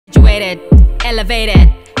Graduated,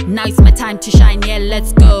 elevated, now it's my time to shine, yeah,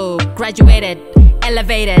 let's go. Graduated,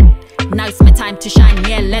 elevated, now it's my time to shine,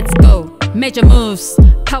 yeah, let's go. Major moves.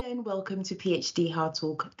 And welcome to Ph.D. Hard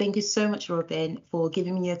Talk. Thank you so much, Robyn, for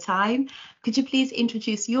giving me your time. Could you please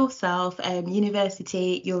introduce yourself,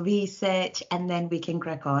 university, your research, and then we can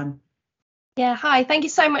crack on. Yeah, hi. Thank you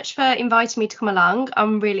so much for inviting me to come along.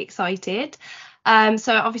 I'm really excited.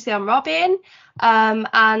 So obviously I'm Robyn,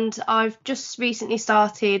 and I've just recently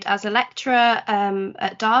started as a lecturer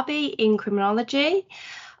at Derby in criminology.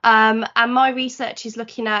 And my research is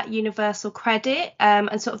looking at universal credit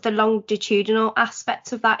and sort of the longitudinal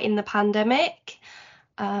aspects of that in the pandemic.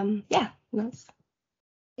 Yeah, that's...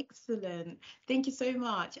 Excellent. Thank you so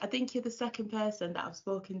much. I think you're the second person that I've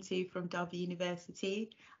spoken to from Derby University.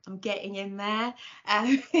 I'm getting in there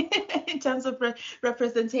in terms of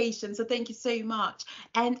representation. So thank you so much.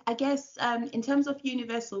 And I guess in terms of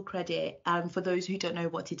universal credit, for those who don't know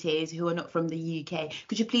what it is, who are not from the UK,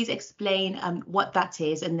 could you please explain what that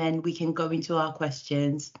is, and then we can go into our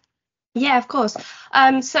questions? Yeah, of course.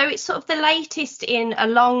 So it's sort of the latest in a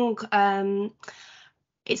long...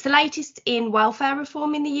 It's the latest in welfare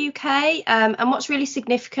reform in the UK, and what's really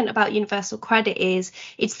significant about universal credit is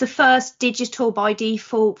it's the first digital by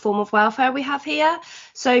default form of welfare we have here.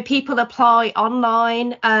 So people apply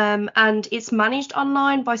online, and it's managed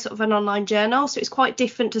online by sort of an online journal. So it's quite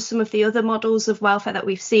different to some of the other models of welfare that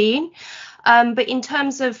we've seen. But in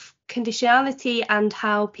terms of conditionality and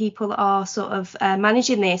how people are sort of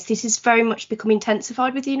managing this is very much become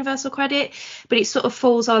intensified with universal credit, but it sort of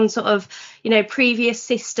falls on sort of, previous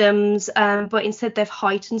systems, but instead they've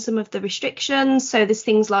heightened some of the restrictions. So there's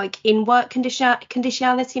things like in-work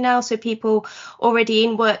conditionality now, so people already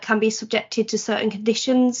in work can be subjected to certain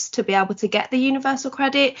conditions to be able to get the universal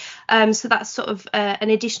credit. So that's sort of an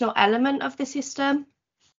additional element of the system.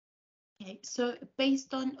 Okay, so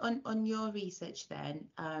based on your research then,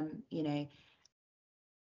 I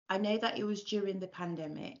know that it was during the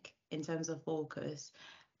pandemic in terms of focus.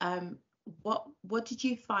 What did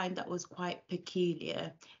you find that was quite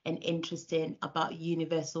peculiar and interesting about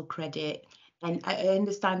universal credit? And I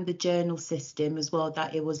understand the journal system as well,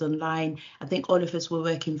 that it was online. I think all of us were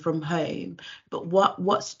working from home. But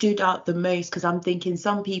what stood out the most? Because I'm thinking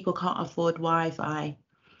some people can't afford Wi-Fi.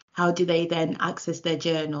 How do they then access their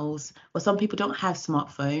journals? Well, some people don't have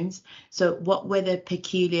smartphones. So what were the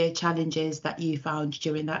peculiar challenges that you found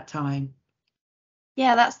during that time?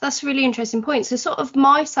 Yeah, that's a really interesting point. So sort of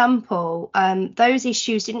my sample, those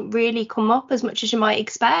issues didn't really come up as much as you might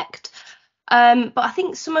expect. But I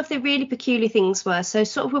think some of the really peculiar things were, so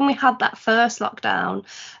sort of when we had that first lockdown,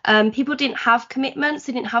 people didn't have commitments,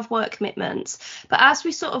 they didn't have work commitments. But as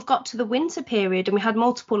we sort of got to the winter period and we had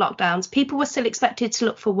multiple lockdowns, people were still expected to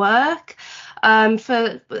look for work. I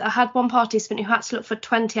had one participant who had to look for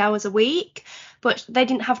 20 hours a week, but they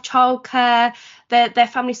didn't have childcare. Their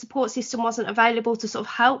family support system wasn't available to sort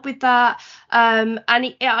of help with that.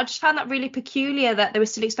 I just found that really peculiar that they were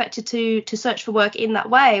still expected to search for work in that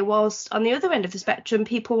way, whilst on the other end of the spectrum,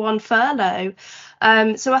 people were on furlough.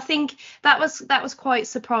 So I think that was quite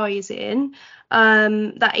surprising.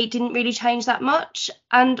 That it didn't really change that much.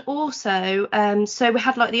 And also, so we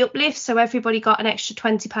had like the uplift, so everybody got an extra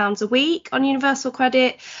 £20 a week on universal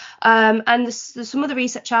credit. And there's some other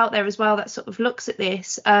research out there as well that sort of looks at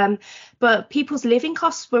this. But people's living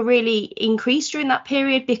costs were really increased during that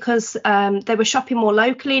period because they were shopping more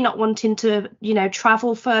locally, not wanting to,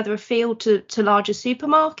 travel further afield to larger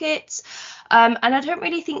supermarkets. And I don't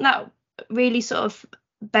really think that really sort of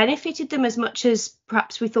benefited them as much as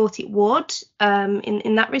perhaps we thought it would,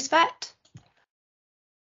 in that respect.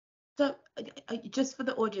 So just for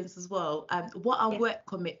the audience as well, what are work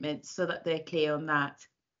commitments, so that they're clear on that?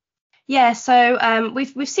 Yeah, so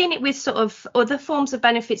we've seen it with sort of other forms of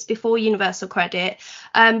benefits before universal credit,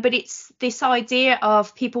 but it's this idea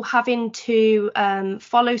of people having to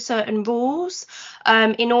follow certain rules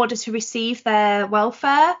in order to receive their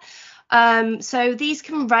welfare. So these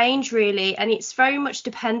can range really, and it's very much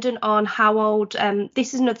dependent on how old,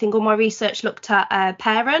 this is another thing, all my research looked at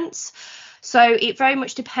parents. So it very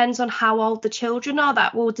much depends on how old the children are.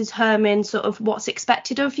 That will determine sort of what's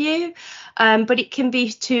expected of you. But it can be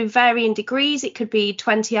to varying degrees. It could be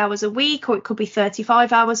 20 hours a week, or it could be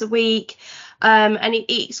 35 hours a week. And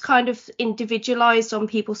it's kind of individualized on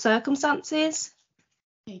people's circumstances.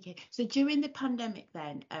 Okay, so during the pandemic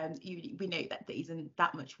then, we know that there isn't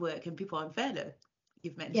that much work and people are on furlough,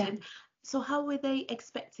 you've mentioned. Yeah. So how were they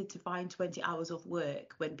expected to find 20 hours of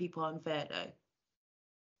work when people are on furlough?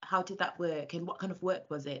 How did that work, and what kind of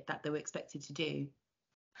work was it that they were expected to do?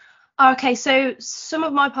 Okay, so some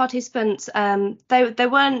of my participants, they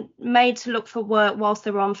weren't made to look for work whilst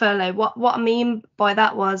they were on furlough. What I mean by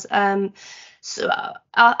that was, so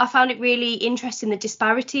I found it really interesting, the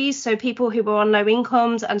disparities. So people who were on low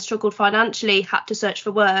incomes and struggled financially had to search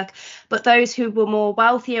for work, but those who were more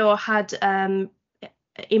wealthier or had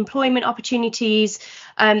employment opportunities,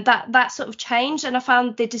 that sort of changed, and I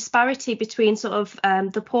found the disparity between sort of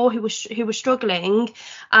the poor who were struggling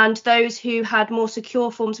and those who had more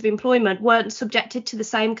secure forms of employment weren't subjected to the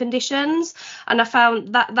same conditions. And I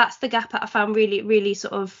found that's the gap that I found really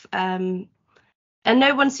sort of and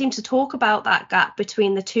no one seemed to talk about that gap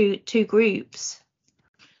between the two groups.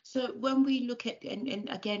 So when we look at, and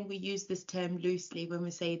again, we use this term loosely when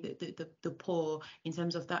we say the poor in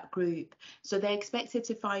terms of that group. So they're expected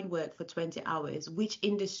to find work for 20 hours. Which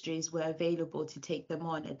industries were available to take them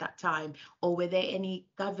on at that time? Or were there any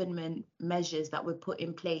government measures that were put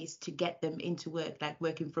in place to get them into work, like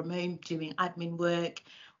working from home, doing admin work?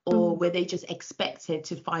 Or were they just expected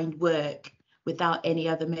to find work without any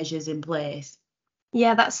other measures in place?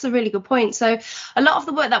 Yeah, that's a really good point. So a lot of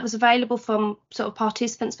the work that was available from sort of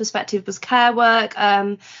participants' perspective was care work,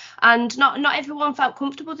 and not everyone felt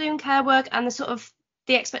comfortable doing care work, and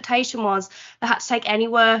the expectation was they had to take any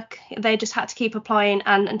work. They just had to keep applying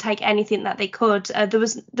and take anything that they could. There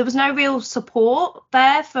was no real support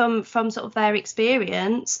there from sort of their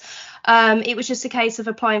experience. It was just a case of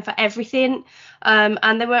applying for everything,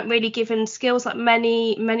 and they weren't really given skills. Like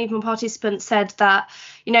many of my participants said that,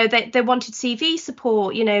 you know, they wanted CV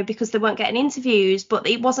support, you know, because they weren't getting interviews, but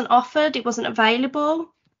it wasn't offered, it wasn't available.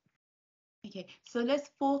 Okay, so let's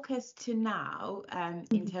focus to now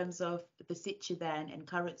in terms of the situ then and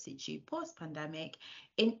current situ post-pandemic.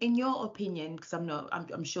 In your opinion, because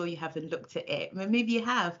I'm sure you haven't looked at it, but maybe you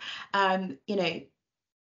have, you know,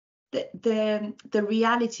 the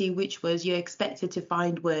reality, which was you're expected to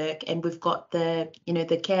find work, and we've got the, you know,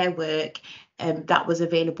 the care work that was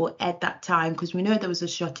available at that time, because we know there was a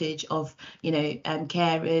shortage of, you know,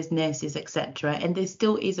 carers, nurses, etc., and there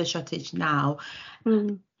still is a shortage now.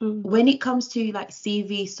 When it comes to like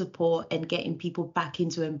CV support and getting people back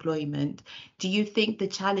into employment, do you think the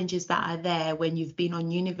challenges that are there when you've been on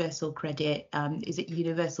universal credit, is it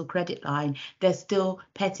universal credit line, they're still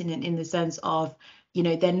pertinent in the sense of, you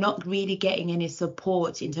know, they're not really getting any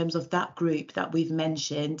support in terms of that group that we've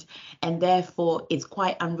mentioned, and therefore it's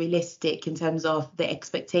quite unrealistic in terms of the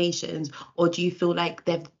expectations? Or do you feel like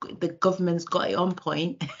the government's got it on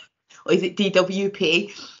point? Or is it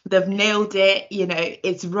DWP? They've nailed it, you know,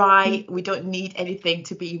 it's right, we don't need anything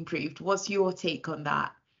to be improved. What's your take on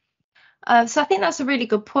that? So I think that's a really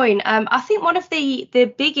good point. I think one of the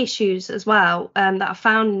big issues as well that I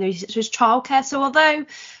found in the research was childcare. So although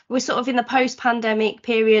we're sort of in the post-pandemic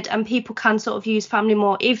period and people can sort of use family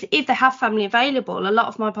more, if they have family available, a lot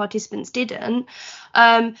of my participants didn't.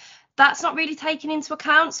 That's not really taken into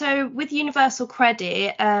account. So with universal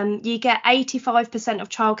credit, you get 85% of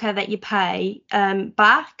childcare that you pay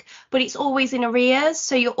back, but it's always in arrears.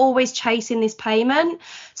 So you're always chasing this payment.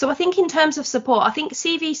 So I think in terms of support, I think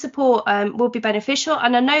CV support will be beneficial.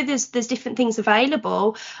 And I know there's different things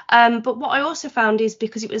available. But what I also found is,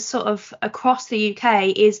 because it was sort of across the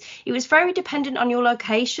UK, is it was very dependent on your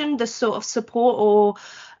location, the sort of support or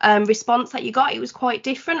response that you got. It was quite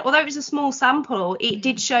different. Although it was a small sample, it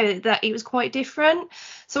did show that it was quite different.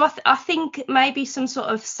 So I think maybe some sort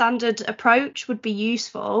of standard approach would be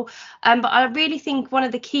useful. But I really think one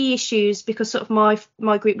of the key issues, because sort of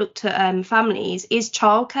my group looked at families, is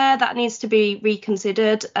childcare. That needs to be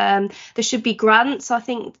reconsidered. There should be grants, I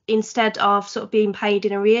think, instead of sort of being paid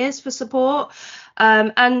in arrears for support.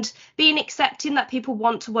 And being accepting that people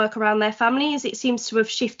want to work around their families. It seems to have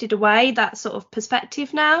shifted away, that sort of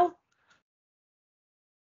perspective now.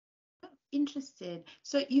 Interesting.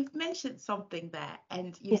 So you've mentioned something there,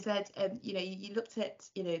 and you said, you know, you looked at,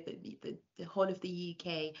 you know, the whole of the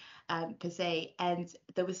UK per se, and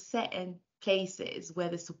there were certain places where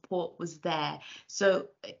the support was there. So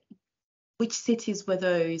which cities were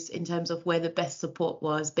those in terms of where the best support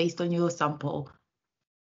was based on your sample?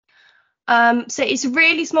 So it's a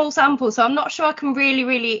really small sample, so I'm not sure I can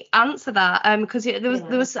really answer that, because there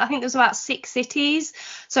was I think there was about 6 cities,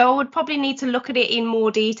 so I would probably need to look at it in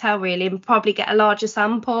more detail really, and probably get a larger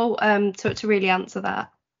sample to really answer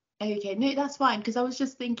that. Okay, no, that's fine, because I was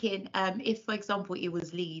just thinking, if, for example, it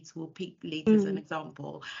was Leeds, we'll pick Leeds as an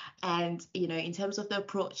example, and, you know, in terms of the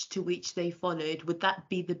approach to which they followed, would that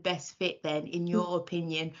be the best fit then, in your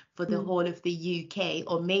opinion, for the whole of the UK?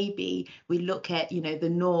 Or maybe we look at, you know,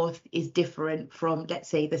 the north is different from, let's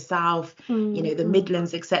say, the south, you know, the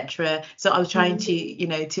Midlands, etc. So I was trying to, you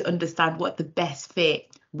know, to understand what the best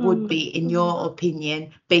fit would be, in your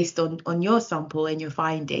opinion, based on your sample and your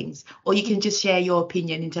findings? Or you can just share your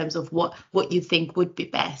opinion in terms of what you think would be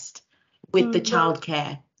best with the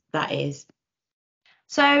childcare, that is.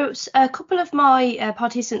 So a couple of my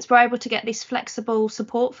participants were able to get this flexible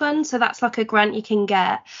support fund. So that's like a grant you can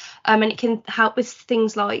get, and it can help with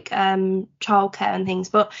things like childcare and things.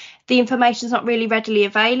 But the information's not really readily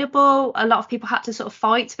available. A lot of people had to sort of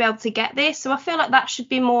fight to be able to get this. So I feel like that should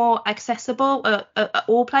be more accessible at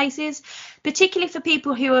all places, particularly for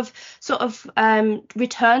people who have sort of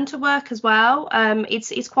returned to work as well.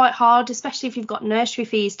 It's quite hard, especially if you've got nursery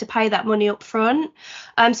fees, to pay that money up front.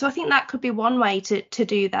 So I think that could be one way to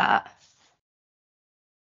do that.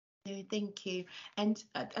 No, thank you. And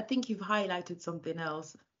I think you've highlighted something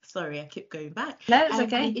else. Sorry, I keep going back. No, it's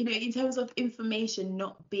okay. In terms of information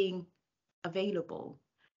not being available.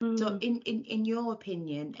 So in your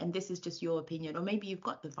opinion, and this is just your opinion, or maybe you've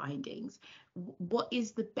got the findings, what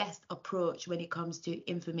is the best approach when it comes to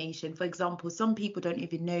information? For example, some people don't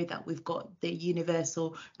even know that we've got the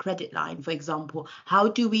universal credit line, for example. How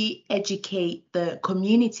do we educate the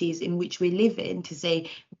communities in which we live in to say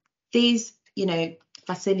these,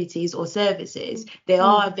 facilities or services, they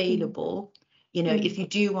are available, if you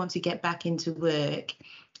do want to get back into work?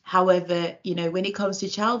 However, when it comes to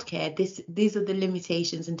childcare, these are the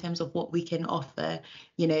limitations in terms of what we can offer,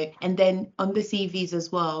 and then on the CVs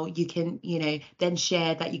as well, you can, then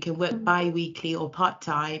share that you can work bi-weekly or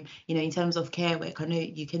part-time, in terms of care work. I know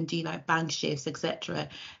you can do like bank shifts, etc.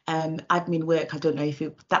 Admin work, I don't know if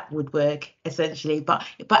that would work essentially, but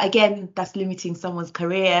again, that's limiting someone's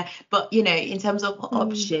career. But, in terms of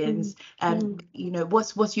options,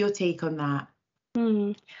 what's your take on that?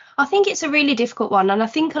 I think it's a really difficult one, and I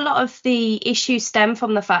think a lot of the issues stem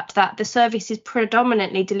from the fact that the service is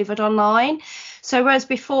predominantly delivered online. So whereas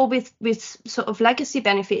before with sort of legacy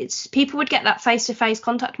benefits, people would get that face-to-face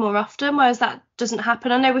contact more often, whereas that doesn't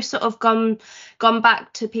happen. I know we've sort of gone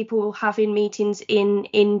back to people having meetings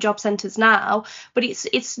in job centres now, but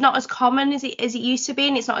it's not as common as it used to be,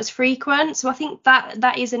 and it's not as frequent. So I think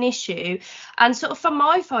that is an issue. And sort of from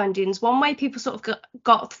my findings, one way people sort of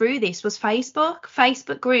got through this was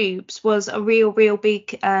Facebook groups was a real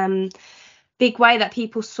big way that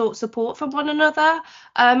people sought support from one another.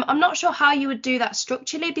 I'm not sure how you would do that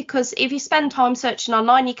structurally, because if you spend time searching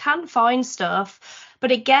online, you can find stuff.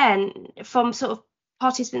 But again, from sort of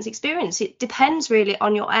participants' experience, it depends really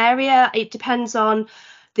on your area. It depends on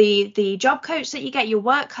the job coach that you get, your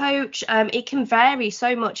work coach. It can vary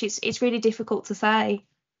so much. It's really difficult to say.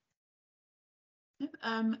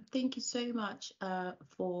 Thank you so much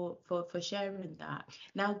for sharing that.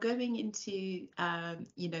 Now, going into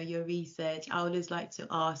your research, I always like to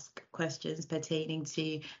ask questions pertaining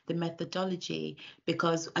to the methodology,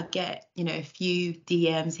 because I get a few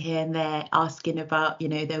DMs here and there asking about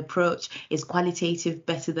the approach. Is qualitative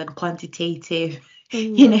better than quantitative?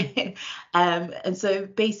 And so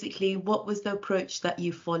basically, what was the approach that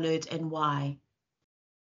you followed and why?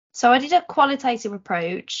 So I did a qualitative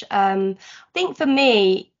approach. I think for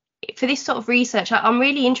me, for this sort of research, I'm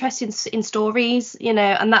really interested in stories,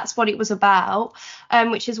 and that's what it was about,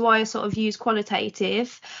 which is why I sort of used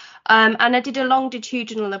qualitative. And I did a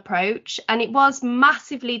longitudinal approach, and it was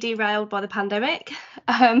massively derailed by the pandemic,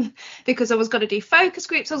 because I was going to do focus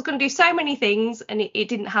groups, I was going to do so many things, and it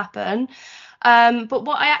didn't happen. But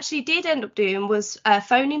what I actually did end up doing was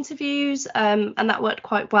phone interviews, and that worked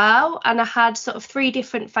quite well. And I had sort of 3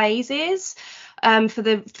 different phases for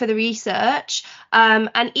the research,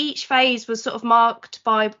 and each phase was sort of marked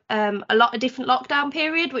by a different lockdown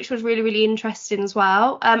period, which was really, really interesting as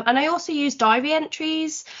well. And I also used diary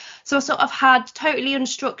entries. So I sort of had totally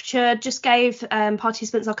unstructured, just gave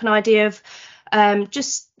participants like an idea of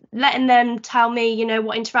just letting them tell me,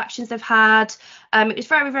 what interactions they've had. It was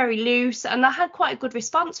very, very loose, and I had quite a good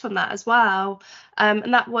response from that as well.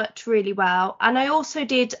 And that worked really well. And I also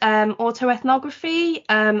did autoethnography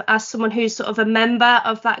as someone who's sort of a member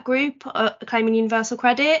of that group claiming universal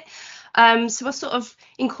credit. So I sort of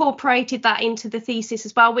incorporated that into the thesis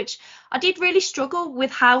as well, which I did really struggle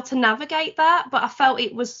with how to navigate that, but I felt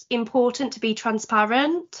it was important to be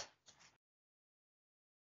transparent.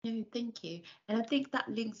 No, thank you. And I think that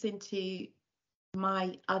links into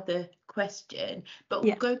my other question, but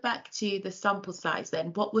we'll go back to the sample size then.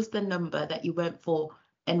 What was the number that you went for,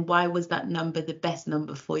 and why was that number the best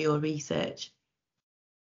number for your research?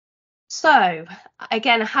 So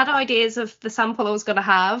again, I had ideas of the sample I was going to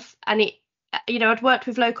have, and I'd worked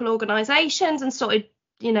with local organisations and started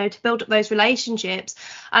to build up those relationships,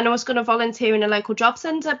 and I was going to volunteer in a local job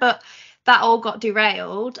centre, but that all got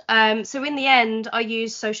derailed. So in the end, I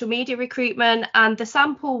used social media recruitment, and the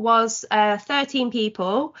sample was 13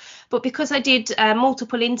 people. But because I did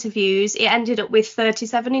multiple interviews, it ended up with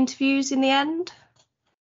 37 interviews in the end.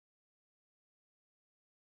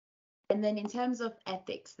 And then in terms of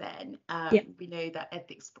ethics, then we know that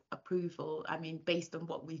ethics approval, I mean, based on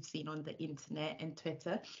what we've seen on the internet and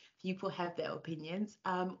Twitter, people have their opinions.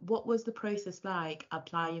 What was the process like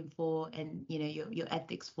applying for and your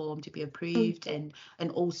ethics form to be approved, and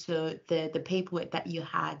also the paperwork that you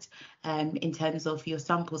had in terms of your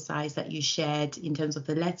sample size that you shared, in terms of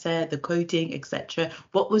the letter, the coding, etc.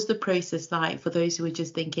 What was the process like for those who were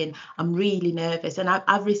just thinking, I'm really nervous? And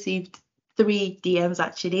I've received 3 DMs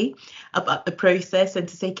actually about the process and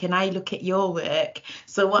to say, can I look at your work?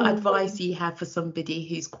 So what advice do you have for somebody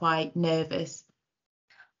who's quite nervous?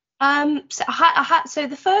 So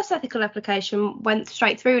the first ethical application went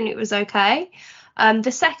straight through and it was okay.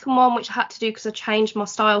 The second one, which I had to do because I changed my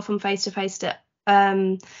style from face-to-face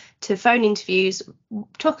to phone interviews,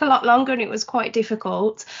 took a lot longer and it was quite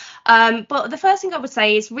difficult. But the first thing I would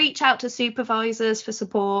say is reach out to supervisors for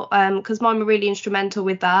support, because mine were really instrumental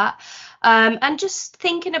with that. And just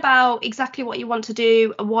thinking about exactly what you want to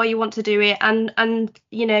do, why you want to do it, and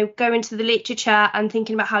go into the literature and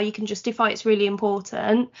thinking about how you can justify it's really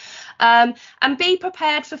important. And be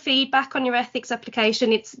prepared for feedback on your ethics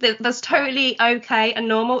application. That's totally okay and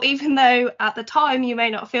normal, even though at the time you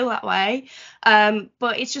may not feel that way.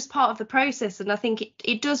 But it's just part of the process, and I think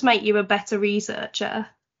it does make you a better researcher.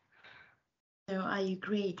 No, I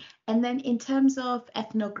agree. And then in terms of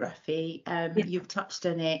ethnography, you've touched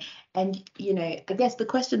on it. And, I guess the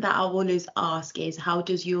question that I always ask is, how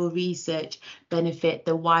does your research benefit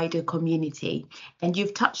the wider community? And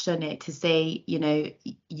you've touched on it to say,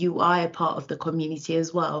 you are a part of the community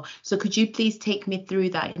as well. So could you please take me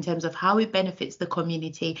through that in terms of how it benefits the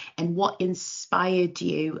community and what inspired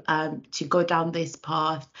you to go down this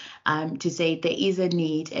path, to say there is a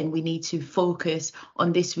need and we need to focus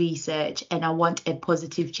on this research, and I want a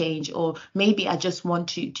positive change, or maybe I just want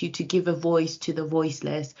to give a voice to the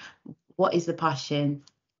voiceless. What is the passion?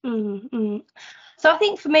 So I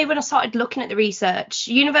think for me, when I started looking at the research,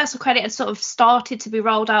 universal credit had sort of started to be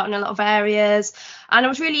rolled out in a lot of areas, and I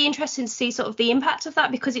was really interested to see sort of the impact of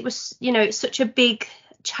that, because it was, it's such a big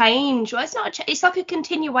change. Well, it's not it's like a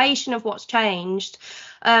continuation of what's changed,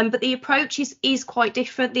 but the approach is quite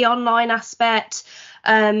different. The online aspect,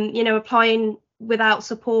 applying without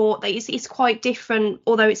support, that is quite different,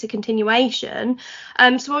 although it's a continuation.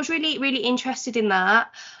 So I was really, really interested in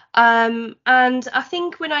that. And I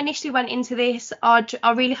think when I initially went into this, I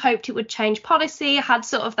really hoped it would change policy. I had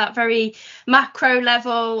sort of that very macro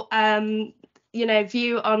level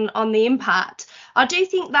view on the impact. I do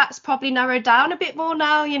think that's probably narrowed down a bit more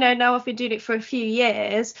now. Now I've been doing it for a few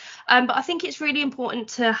years, but I think it's really important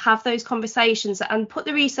to have those conversations and put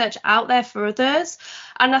the research out there for others.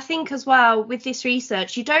 And I think as well, with this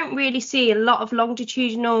research, you don't really see a lot of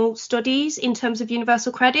longitudinal studies in terms of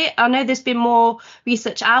universal credit. I know there's been more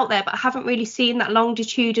research out there, but I haven't really seen that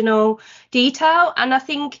longitudinal detail. And I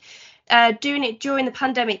think doing it during the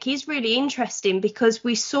pandemic is really interesting, because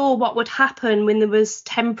we saw what would happen when there was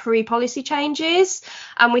temporary policy changes,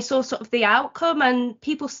 and we saw sort of the outcome, and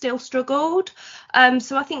people still struggled.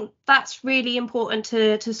 So I think that's really important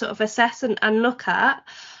to sort of assess and look at.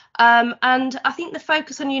 And I think the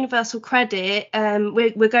focus on universal credit,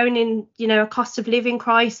 we're going in, a cost of living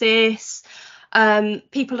crisis.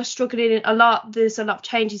 People are struggling a lot. There's a lot of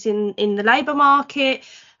changes in the labour market.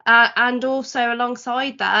 And also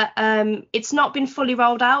alongside that, it's not been fully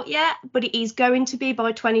rolled out yet, but it is going to be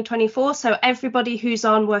by 2024. So everybody who's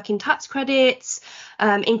on working tax credits,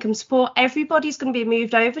 income support, everybody's going to be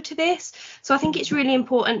moved over to this. So I think it's really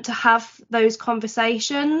important to have those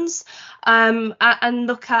conversations, and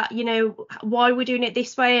look at, why we're doing it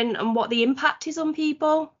this way and what the impact is on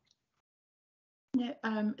people.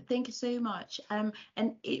 No, thank you so much. And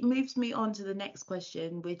it moves me on to the next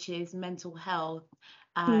question, which is mental health.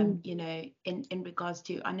 In regards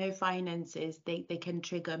to, I know finances, they can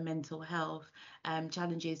trigger mental health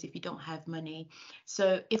challenges if you don't have money.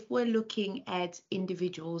 So if we're looking at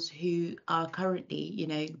individuals who are currently,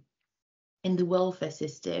 in the welfare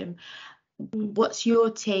system, what's your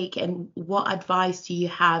take and what advice do you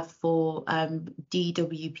have for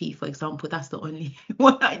DWP, for example? That's the only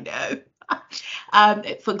one I know.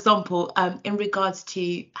 For example, in regards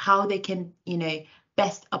to how they can,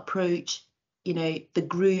 best approach the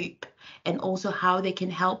group, and also how they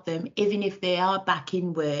can help them even if they are back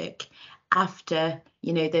in work after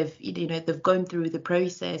they've gone through the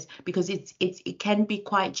process, because it can be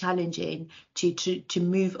quite challenging to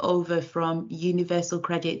move over from universal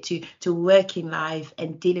credit to working life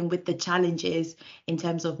and dealing with the challenges in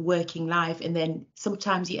terms of working life, and then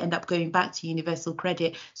sometimes you end up going back to universal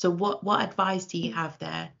credit. So what advice do you have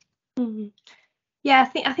there? Yeah, I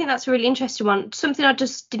think that's a really interesting one. Something I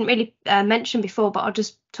just didn't really mention before, but I'll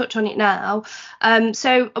just touch on it now.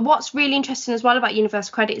 So what's really interesting as well about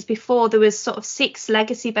universal credit is, before there was sort of 6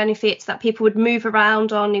 legacy benefits that people would move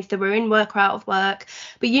around on if they were in work or out of work.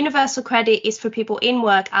 But universal credit is for people in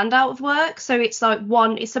work and out of work. So it's like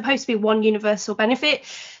it's supposed to be one universal benefit.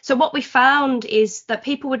 So what we found is that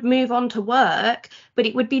people would move on to work, but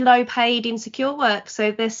it would be low paid, insecure work.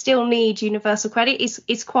 So they still need universal credit.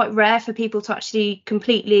 It's quite rare for people to actually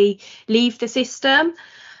completely leave the system.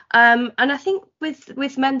 And I think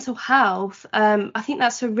with mental health, I think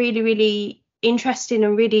that's a really, really interesting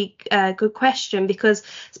and really good question, because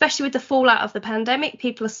especially with the fallout of the pandemic,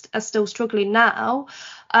 people are still struggling now.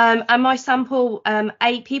 And my sample,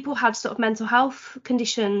 8 people had sort of mental health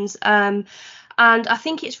conditions. And I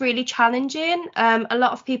think it's really challenging. A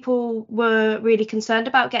lot of people were really concerned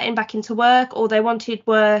about getting back into work, or they wanted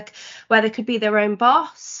work where they could be their own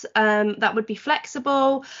boss, that would be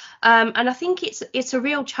flexible. And I think it's a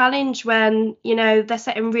real challenge when, they're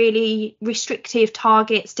setting really restrictive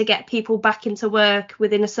targets to get people back into work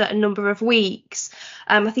within a certain number of weeks.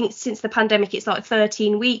 I think since the pandemic, it's like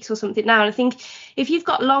 13 weeks or something now. And I think if you've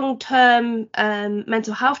got long-term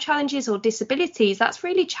mental health challenges or disabilities, that's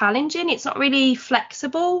really challenging. It's not really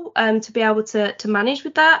flexible to be able to manage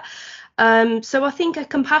with that. So I think a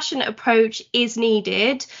compassionate approach is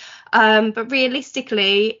needed. But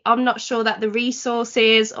realistically, I'm not sure that the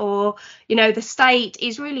resources or, the state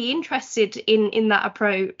is really interested in that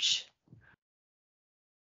approach.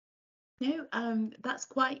 No, that's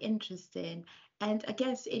quite interesting. And I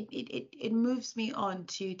guess it moves me on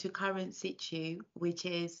to current situ, which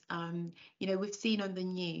is, we've seen on the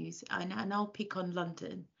news, and I'll pick on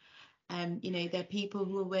London. There are people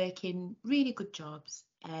who are working really good jobs,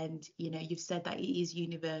 and, you've said that it is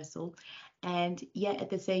universal. And yet at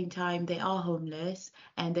the same time, they are homeless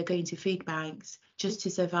and they're going to food banks just to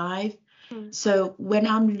survive. So when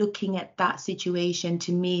I'm looking at that situation,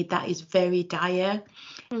 to me, that is very dire.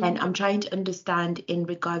 And I'm trying to understand in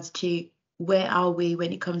regards to where are we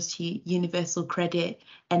when it comes to universal credit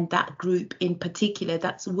and that group in particular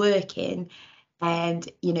that's working, and,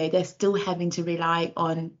 they're still having to rely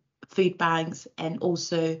on food banks and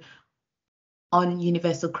also on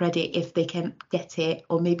universal credit if they can get it,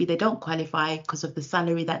 or maybe they don't qualify because of the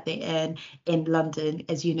salary that they earn in London.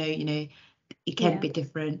 As you know, it can be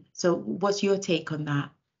different. So what's your take on that?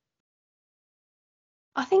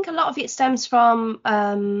 I think a lot of it stems from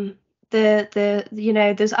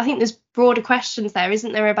there's broader questions there,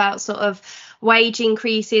 isn't there, about sort of wage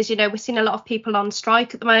increases. We're seeing a lot of people on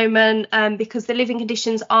strike at the moment because the living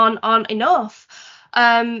conditions aren't enough.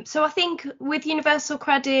 So I think with universal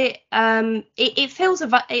credit, it fills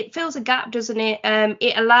a gap, doesn't it?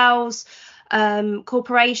 It allows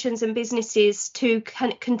corporations and businesses to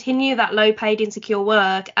continue that low paid insecure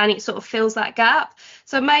work, and it sort of fills that gap.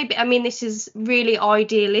 So maybe, this is really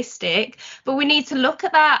idealistic, but we need to look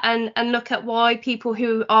at that and look at why people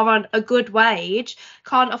who are on a good wage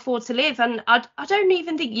can't afford to live. And I don't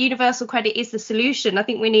even think universal credit is the solution. I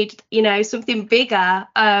think we need something bigger,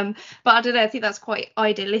 but I don't know, I think that's quite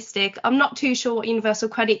idealistic. I'm not too sure what universal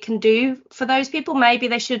credit can do for those people. Maybe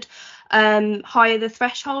they should higher the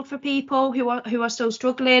threshold for people who are still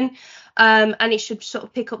struggling, and it should sort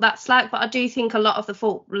of pick up that slack. But I do think a lot of the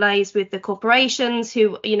fault lays with the corporations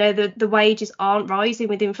who, the wages aren't rising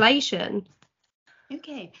with inflation.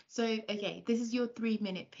 Okay, this is your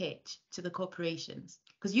 3-minute pitch to the corporations,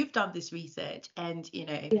 because you've done this research and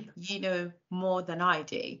you know more than I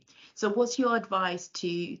do. So what's your advice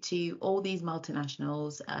to all these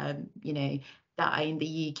multinationals that are in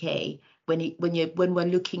the UK when we're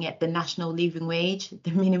looking at the national living wage,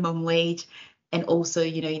 the minimum wage, and also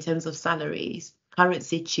in terms of salaries, current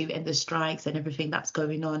situ and the strikes and everything that's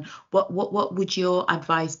going on? What would your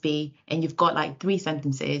advice be? And you've got like 3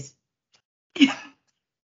 sentences.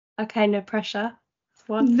 Okay, no pressure.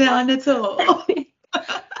 None at all.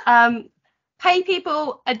 Pay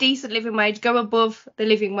people a decent living wage, go above the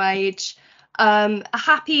living wage. A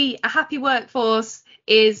happy workforce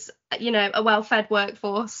is a well-fed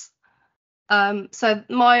workforce. So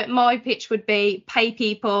my pitch would be pay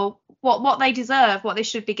people what they deserve, what they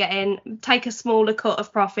should be getting, take a smaller cut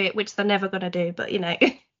of profit, which they're never going to do, but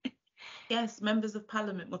Yes, members of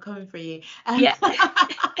parliament, we're coming for you. Yeah.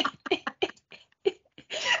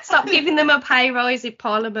 Stop giving them a pay rise in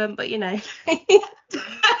parliament, but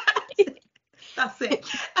That's it.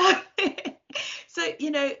 So,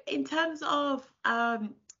 in terms of,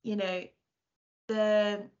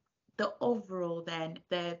 the overall, then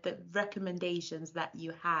the recommendations that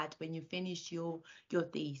you had when you finished your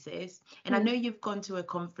thesis, and I know you've gone to a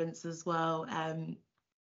conference as well.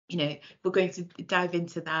 We're going to dive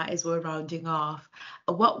into that as we're rounding off.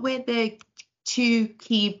 What were the 2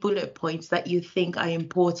 key bullet points that you think are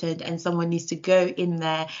important, and someone needs to go in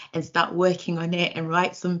there and start working on it and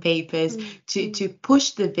write some papers to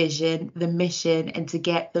push the vision, the mission, and to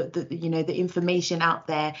get the information out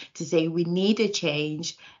there to say we need a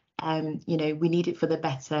change, we need it for the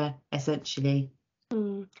better, essentially.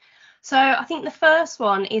 So I think the first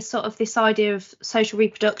one is sort of this idea of social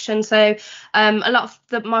reproduction. So a lot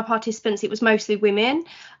of my participants, it was mostly women.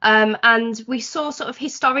 And we saw sort of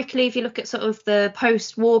historically, if you look at sort of the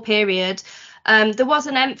post-war period, there was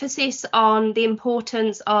an emphasis on the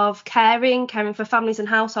importance of caring for families and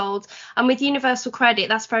households. And with universal credit,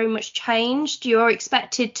 that's very much changed. You're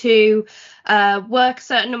expected to work a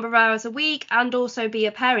certain number of hours a week and also be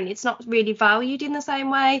a parent. It's not really valued in the same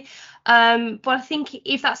way. But I think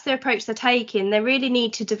if that's the approach they're taking, they really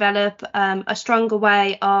need to develop a stronger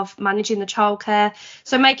way of managing the childcare.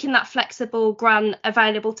 So making that flexible grant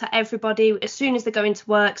available to everybody as soon as they go into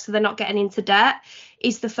work, so they're not getting into debt,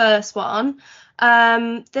 is the first one.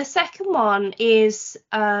 The second one is,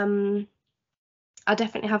 I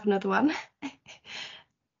definitely have another one.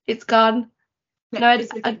 It's gone. No,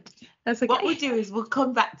 it's okay. That's okay. What we'll do is we'll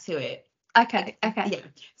come back to it. Okay. Yeah.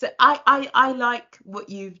 So I like what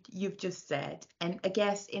you've just said, and I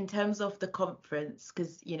guess in terms of the conference,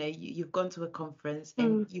 because you've gone to a conference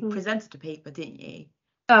and you presented a paper, didn't you?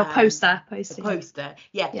 Poster.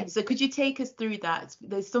 Yeah. So could you take us through that?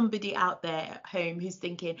 There's somebody out there at home who's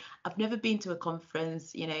thinking, I've never been to a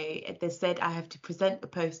conference, they said I have to present a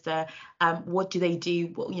poster. What do they do?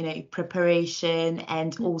 Preparation,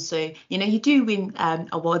 and also, you do win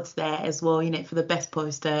awards there as well, for the best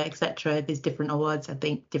poster, etc. There's different awards. I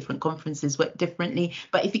think different conferences work differently.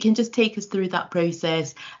 But if you can just take us through that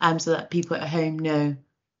process so that people at home know.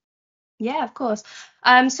 Yeah, of course.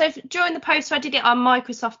 So during the poster, I did it on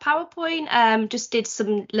Microsoft PowerPoint, just did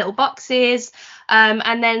some little boxes,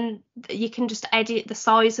 and then you can just edit the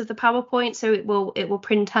size of the PowerPoint so it will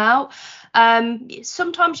print out.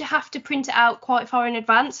 Sometimes you have to print it out quite far in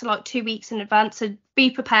advance, so like 2 weeks in advance, so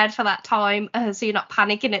be prepared for that time so you're not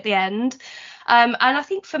panicking at the end. And I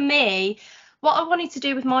think for me, what I wanted to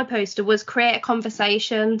do with my poster was create a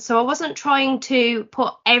conversation. So I wasn't trying to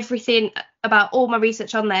put everything about all my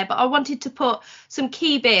research on there, but I wanted to put some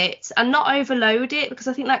key bits and not overload it, because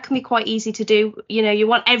I think that can be quite easy to do. You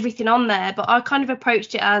want everything on there, but I kind of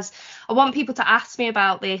approached it as I want people to ask me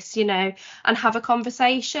about this, and have a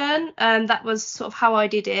conversation. That was sort of how I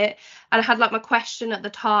did it. And I had like my question at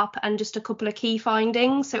the top and just a couple of key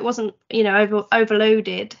findings, so it wasn't,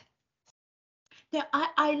 overloaded. Yeah,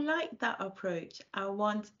 I like that approach. I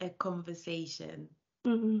want a conversation.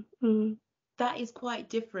 That is quite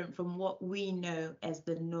different from what we know as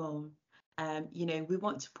the norm. We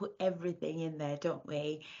want to put everything in there, don't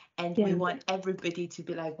we? And we want everybody to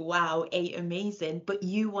be like, wow, amazing. But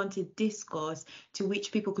you want a discourse to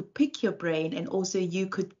which people could pick your brain, and also you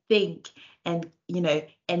could think and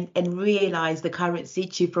and realize the current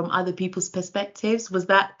situ from other people's perspectives. Was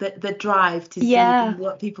that the drive to see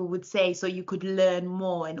what people would say, so you could learn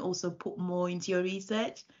more and also put more into your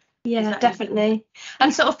research? Yeah, definitely.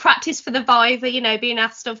 And sort of practice for the Viva, being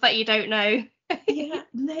asked stuff that you don't know. Yeah,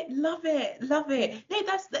 love it. No,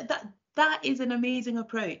 that is an amazing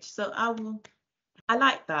approach. So I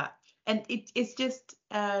like that. And it's just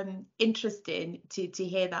interesting to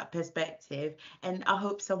hear that perspective, and I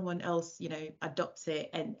hope someone else adopts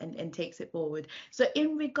it and takes it forward. So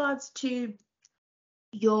in regards to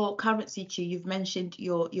your current situ, you've mentioned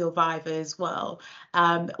your Viva as well.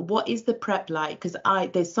 What is the prep like? Because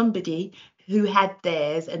there's somebody who had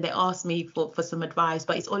theirs and they asked me for some advice,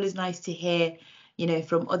 but it's always nice to hear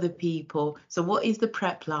from other people. So what is the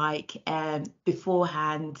prep like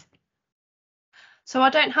beforehand? So I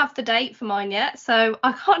don't have the date for mine yet, so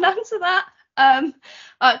I can't answer that.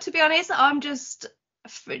 To be honest, I'm just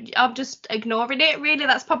ignoring it, really.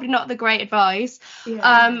 That's probably not the great advice.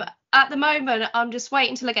 At the moment, I'm just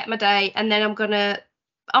waiting till I get my date, and then I'm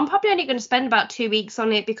probably only gonna spend about 2 weeks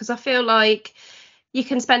on it, because I feel like you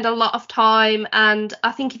can spend a lot of time, and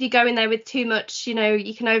I think if you go in there with too much,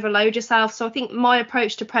 you can overload yourself. So I think my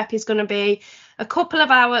approach to prep is going to be a couple of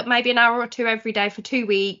hours, maybe an hour or two every day for 2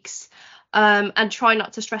 weeks. and try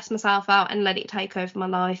not to stress myself out and let it take over my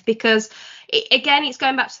life, because again, it's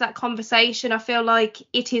going back to that conversation. I feel like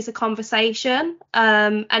it is a conversation,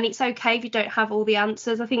 and it's okay if you don't have all the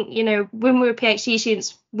answers. I think, you know, when we were PhD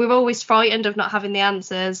students, we're always frightened of not having the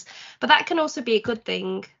answers, but that can also be a good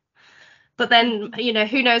thing. But then, you know,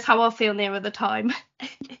 who knows how I'll feel nearer the time.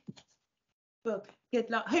 Well, good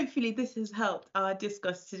luck. Hopefully this has helped our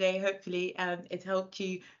discuss today. Hopefully it helped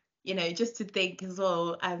you, you know, just to think as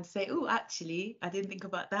well and say, oh, actually, I didn't think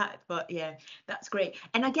about that. But yeah, that's great.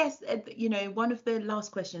 And I guess, you know, one of the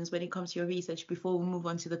last questions when it comes to your research before we move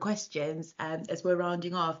on to the questions, as we're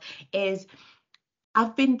rounding off, is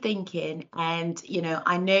I've been thinking, and, you know,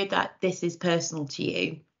 I know that this is personal to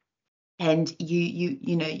you, and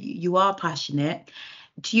you know, you are passionate.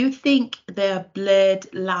 Do you think there are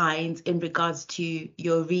blurred lines in regards to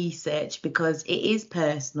your research, because it is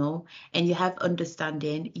personal and you have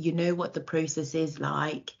understanding, you know what the process is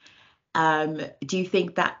like? Do you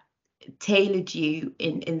think that tailored you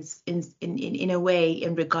in a way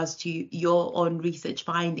in regards to your own research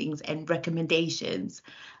findings and recommendations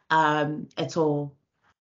at all?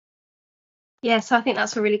 Yeah, so I think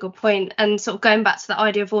that's a really good point. And sort of going back to the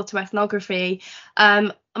idea of autoethnography,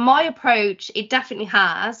 my approach, it definitely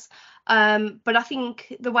has. But I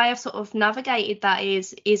think the way I've sort of navigated that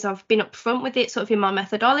is I've been upfront with it sort of in my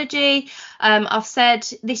methodology. I've said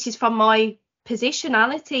this is from my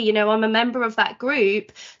positionality, you know, I'm a member of that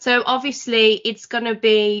group, so obviously it's going to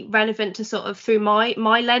be relevant to sort of through my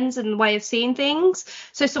lens and way of seeing things.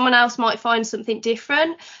 So someone else might find something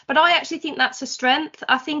different, but I actually think that's a strength.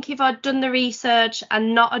 I think if I'd done the research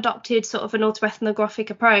and not adopted sort of an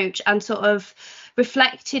autoethnographic approach and sort of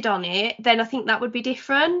reflected on it, then I think that would be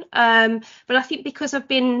different. But I think because I've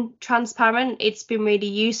been transparent, it's been really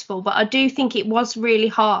useful. But I do think it was really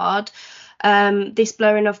hard, this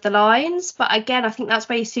blurring of the lines. But again, I think that's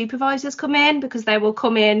where your supervisors come in, because they will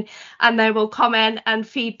come in and they will comment and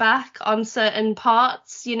feedback on certain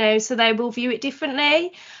parts, you know, so they will view it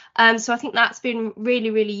differently. So I think that's been really,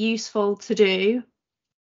 really useful to do.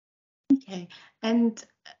 Okay. And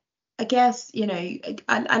I guess, you know,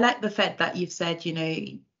 I like the fact that you've said, you know,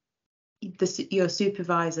 your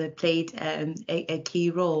supervisor played a key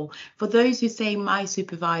role. For those who say my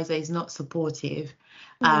supervisor is not supportive,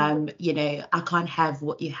 you know, I can't have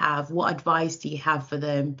what you have, what advice do you have for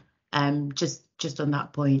them, just on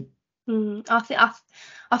that point?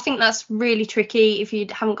 I think that's really tricky if you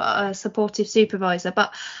haven't got a supportive supervisor.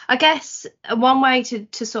 But I guess one way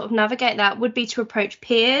to sort of navigate that would be to approach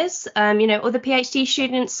peers, you know, other PhD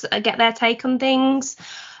students, get their take on things,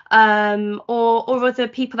 or other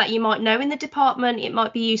people that you might know in the department. It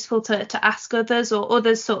might be useful to ask others, or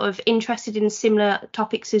others sort of interested in similar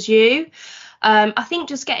topics as you. I think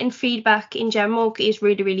just getting feedback in general is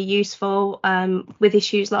really, really useful with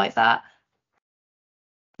issues like that.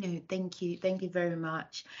 No, thank you very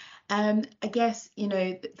much. I guess, you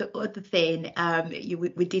know, the other thing,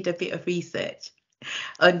 we did a bit of research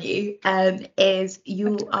on you, is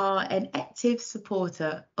you are an active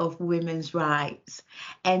supporter of women's rights,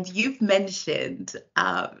 and you've mentioned,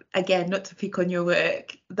 again, not to pick on your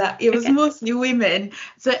work, that it was mostly women.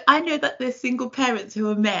 So I know that there's single parents who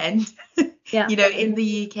are men, you know, in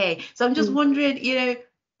the UK. So I'm just wondering, you know,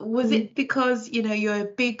 was it because, you know, you're a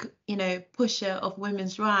big, you know, pusher of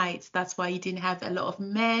women's rights, that's why you didn't have a lot of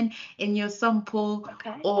men in your sample?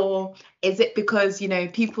 Or is it because, you know,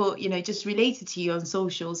 people, you know, just related to you on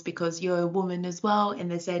socials because you're a woman as well, and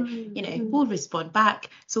they said, you know, we'll respond back?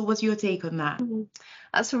 So what's your take on that?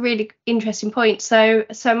 That's a really interesting point. So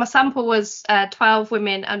my sample was 12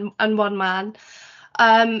 women and 1 man.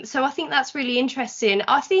 So I think that's really interesting.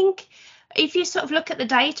 I think if you sort of look at the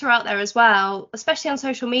data out there as well, especially on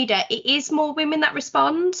social media, it is more women that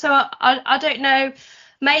respond. So I don't know,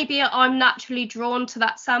 maybe I'm naturally drawn to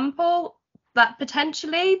that sample, that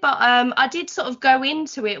potentially, but I did sort of go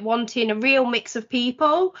into it wanting a real mix of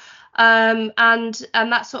people, and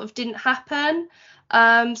that sort of didn't happen.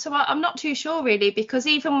 So I'm not too sure really, because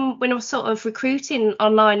even when I was sort of recruiting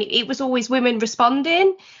online, it was always women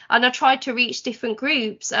responding, and I tried to reach different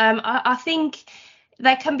groups. I think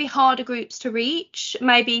there can be harder groups to reach,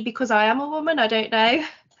 maybe because I am a woman, I don't know.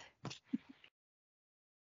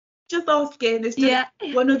 Just asking, it's just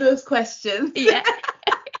one of those questions. Yeah.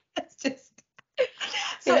 It's just,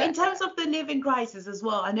 So in terms of the living crisis as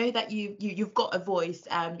well, I know that you've got a voice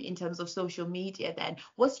in terms of social media then.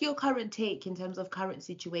 What's your current take in terms of current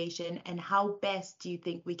situation, and how best do you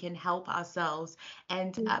think we can help ourselves?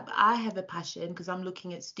 And I have a passion because I'm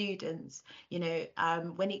looking at students, you know,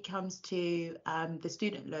 when it comes to the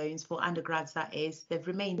student loans for undergrads, that is, they've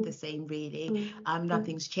remained the same really.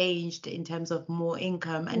 Nothing's changed in terms of more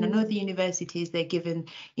income. And I know the universities, they're giving,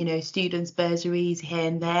 you know, students bursaries here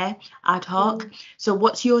and there ad hoc. So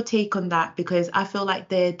what's your take on that? Because I feel like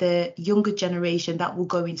they're the younger generation that will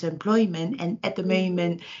go into employment, and at the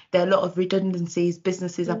moment there are a lot of redundancies,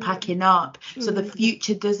 businesses are packing up, so the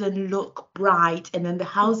future doesn't look bright. And then the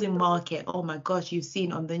housing market, oh my gosh, you've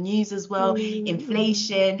seen on the news as well,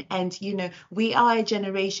 inflation. And you know, we are a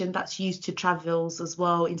generation that's used to travels as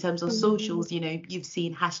well in terms of socials. You know, you've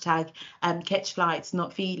seen hashtag catch flights,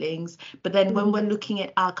 not feelings. But then when we're looking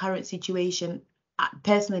at our current situation,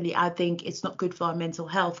 personally, I think it's not good for our mental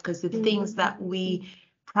health, because the things that we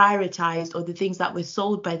prioritized, or the things that were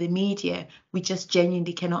sold by the media, we just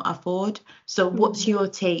genuinely cannot afford. So what's your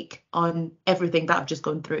take on everything that I've just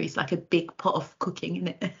gone through? It's like a big pot of cooking,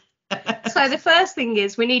 isn't it? So the first thing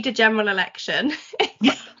is we need a general election.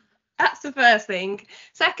 That's the first thing.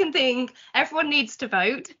 Second thing, everyone needs to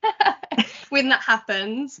vote when that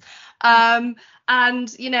happens.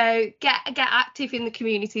 And you know, get active in the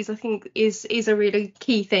communities, I think is a really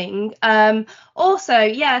key thing. Also,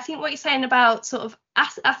 yeah, I think what you're saying about sort of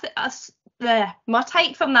my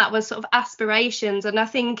take from that was sort of aspirations, and I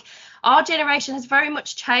think our generation has very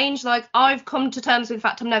much changed. Like, I've come to terms with the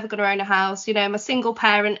fact I'm never going to own a house. You know, I'm a single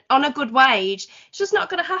parent on a good wage. It's just not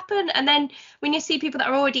going to happen. And then when you see people that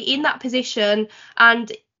are already in that position,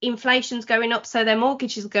 and inflation's going up, so their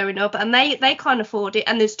mortgages are going up, and they can't afford it,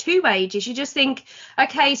 and there's two wages, you just think,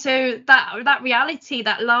 okay, so that reality,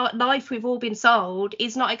 that life we've all been sold,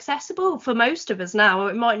 is not accessible for most of us now, or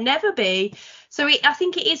it might never be. So I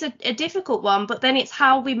think it is a difficult one, but then it's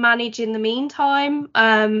how we manage in the meantime.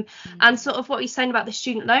 And sort of what you're saying about the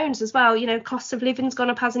student loans as well, you know, cost of living's gone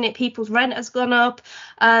up, hasn't it? People's rent has gone up,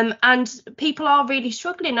 and people are really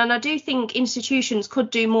struggling. And I do think institutions could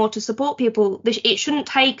do more to support people. It shouldn't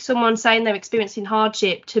take someone saying they're experiencing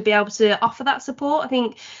hardship to be able to offer that support. I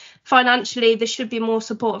think financially there should be more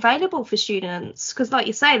support available for students, because like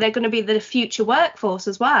you say, they're going to be the future workforce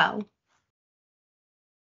as well.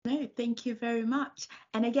 No, thank you very much.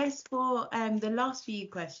 And I guess for the last few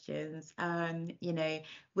questions, you know,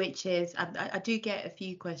 which is, I do get a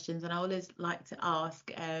few questions, and I always like to ask,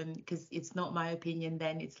 because it's not my opinion,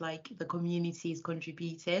 then it's like the community is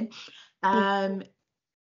contributing.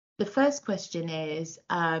 The first question is,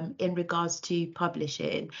 in regards to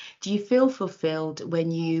publishing, do you feel fulfilled when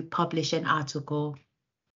you publish an article?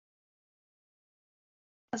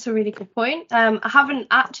 That's a really good point. I haven't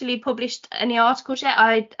actually published any articles yet.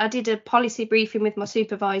 I did a policy briefing with my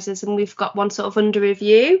supervisors, and we've got one sort of under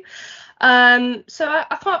review. So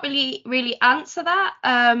I can't really answer that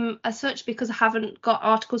as such, because I haven't got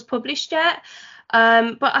articles published yet.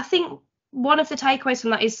 But I think one of the takeaways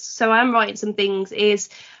from that is, so I'm writing some things, is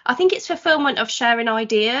I think it's fulfillment of sharing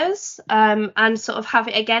ideas, and sort of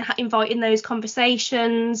inviting those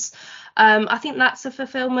conversations. I think that's a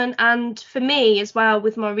fulfillment. And for me as well,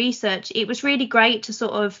 with my research, it was really great to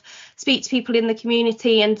sort of speak to people in the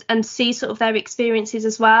community and see sort of their experiences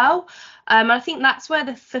as well. I think that's where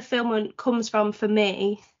the fulfillment comes from for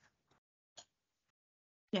me.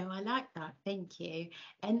 No, I like that. Thank you.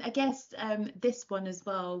 And I guess this one as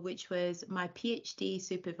well, which was, my Ph.D.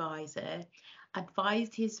 supervisor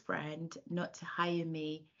advised his friend not to hire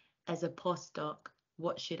me as a postdoc.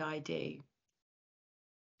 What should I do?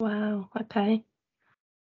 Wow. Okay.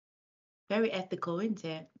 Very ethical, isn't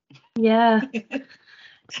it? Yeah.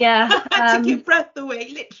 Yeah. To give breath away,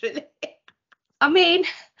 literally. I mean,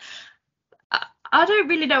 I don't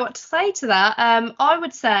really know what to say to that. I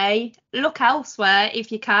would say look elsewhere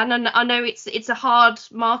if you can. And I know it's a hard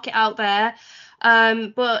market out there,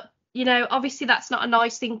 but you know, obviously that's not a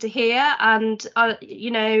nice thing to hear. And you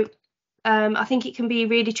know, I think it can be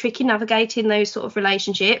really tricky navigating those sort of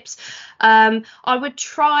relationships. I would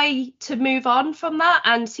try to move on from that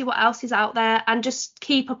and see what else is out there, and just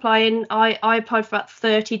keep applying. I applied for about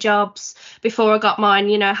 30 jobs before I got mine.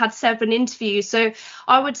 You know, I had 7 interviews. So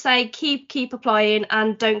I would say keep applying,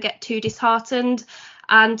 and don't get too disheartened.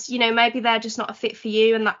 And, you know, maybe they're just not a fit for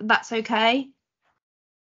you, and that's okay.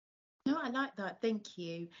 No, I like that. Thank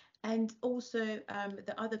you. And also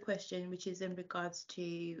the other question, which is in regards to,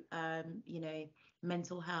 you know,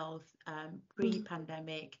 mental health,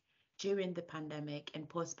 pre-pandemic, during the pandemic and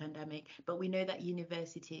post-pandemic, but we know that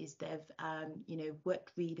universities, they've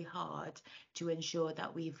worked really hard to ensure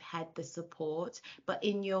that we've had the support. But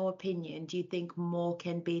in your opinion, do you think more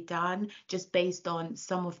can be done, just based on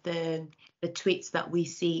some of the tweets that we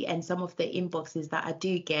see and some of the inboxes that I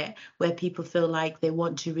do get, where people feel like they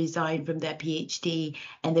want to resign from their PhD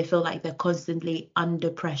and they feel like they're constantly under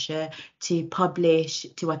pressure to publish,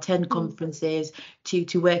 to attend conferences,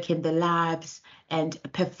 to work in the labs and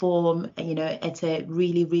perform, at a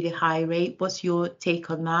really, really high rate? What's your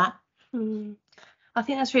take on that? I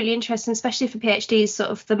think that's really interesting, especially for PhDs. Sort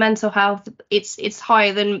of the mental health, it's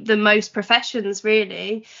higher than most professions,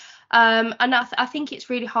 really. And I think it's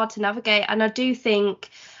really hard to navigate. And I do think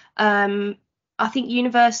I think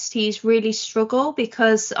universities really struggle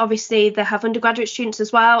because obviously they have undergraduate students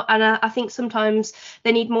as well, and I think sometimes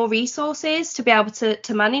they need more resources to be able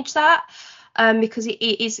to manage that. Because it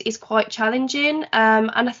is quite challenging.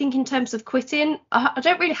 And I think in terms of quitting, I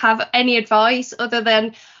don't really have any advice other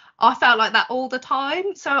than I felt like that all the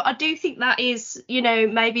time. So I do think that is,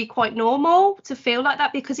 maybe quite normal to feel like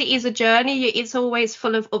that, because it is a journey. It's always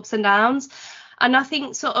full of ups and downs. And I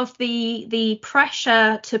think sort of the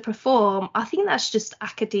pressure to perform, I think that's just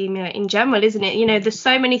academia in general, isn't it? There's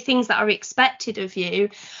so many things that are expected of you.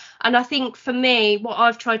 And I think for me, what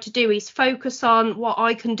I've tried to do is focus on what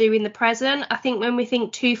I can do in the present. I think when we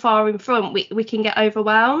think too far in front, we can get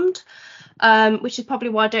overwhelmed, which is probably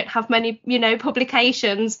why I don't have many,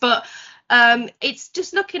 publications. But it's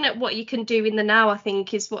just looking at what you can do in the now, I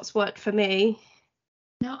think, is what's worked for me.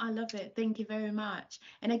 No, I love it. Thank you very much.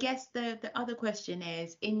 And I guess the other question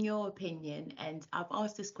is, in your opinion, and I've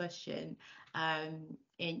asked this question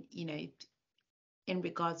in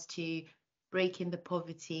regards to breaking the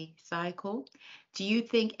poverty cycle. Do you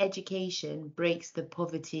think education breaks the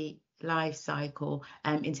poverty life cycle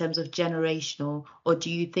in terms of generational, or do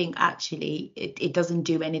you think actually it doesn't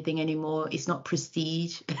do anything anymore? It's not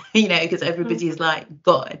prestige, because everybody's like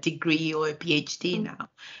got a degree or a PhD now.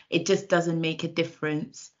 It just doesn't make a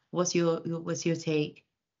difference. What's your take?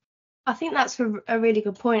 I think that's a really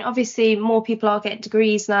good point. Obviously, more people are getting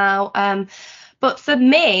degrees now. But for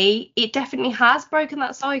me, it definitely has broken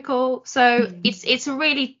that cycle. So it's a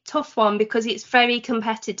really tough one because it's very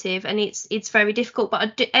competitive and it's very difficult.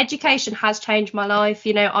 But education has changed my life.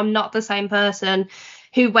 I'm not the same person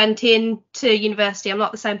who went into university. I'm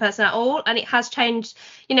not the same person at all. And it has changed.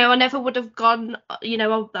 I never would have gone,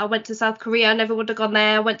 I went to South Korea. I never would have gone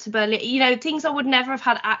there. I went to Berlin, things I would never have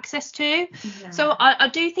had access to. Yeah. So I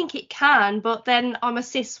do think it can, but then I'm a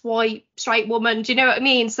cis white straight woman. Do you know what I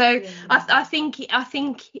mean? So yeah. I think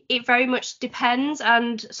it very much depends.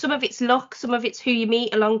 And some of it's luck, some of it's who you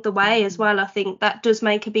meet along the way as well. I think that does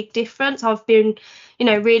make a big difference. I've been,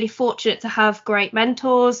 really fortunate to have great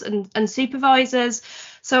mentors and supervisors.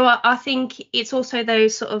 So I think it's also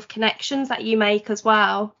those sort of connections that you make as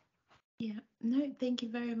well. Yeah, no, thank you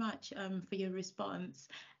very much for your response.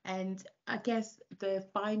 And I guess the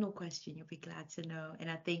final question you'll be glad to know, and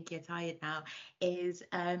I think you're tired now, is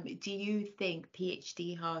do you think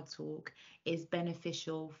PhD Hard Talk is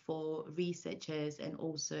beneficial for researchers and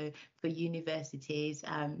also for universities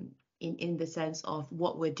in the sense of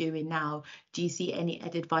what we're doing now? Do you see any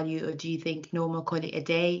added value, or do you think Noma, call it a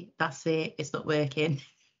day, that's it, it's not working?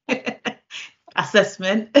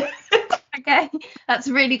 Assessment. Okay, that's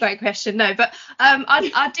a really great question. No, but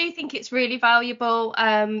I do think it's really valuable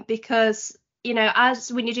because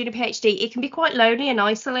as when you're doing a PhD, it can be quite lonely and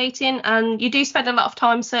isolating, and you do spend a lot of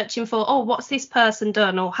time searching for, what's this person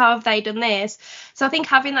done, or how have they done this? So I think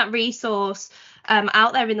having that resource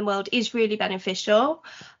out there in the world is really beneficial,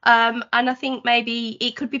 and I think maybe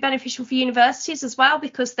it could be beneficial for universities as well,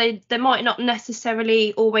 because they might not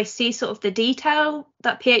necessarily always see sort of the detail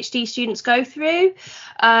that PhD students go through,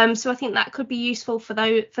 so I think that could be useful for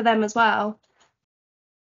them as well.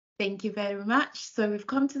 Thank you very much. So we've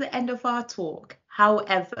come to the end of our talk.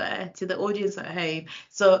 However, to the audience at home,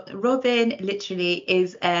 so Robyn literally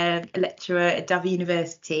is a lecturer at Dove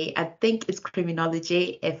University. I think it's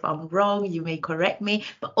criminology. If I'm wrong, you may correct me,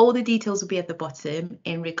 but all the details will be at the bottom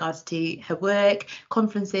in regards to her work,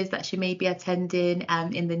 conferences that she may be attending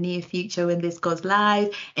in the near future when this goes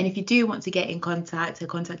live. And if you do want to get in contact, her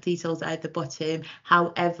contact details are at the bottom.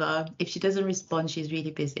 However, if she doesn't respond, she's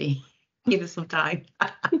really busy. Give us some time.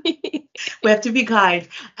 We have to be kind.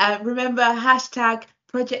 Remember, hashtag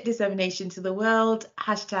project dissemination to the world,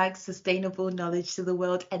 hashtag sustainable knowledge to the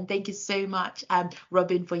world. And thank you so much,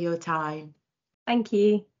 Robyn, for your time. Thank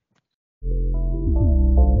you.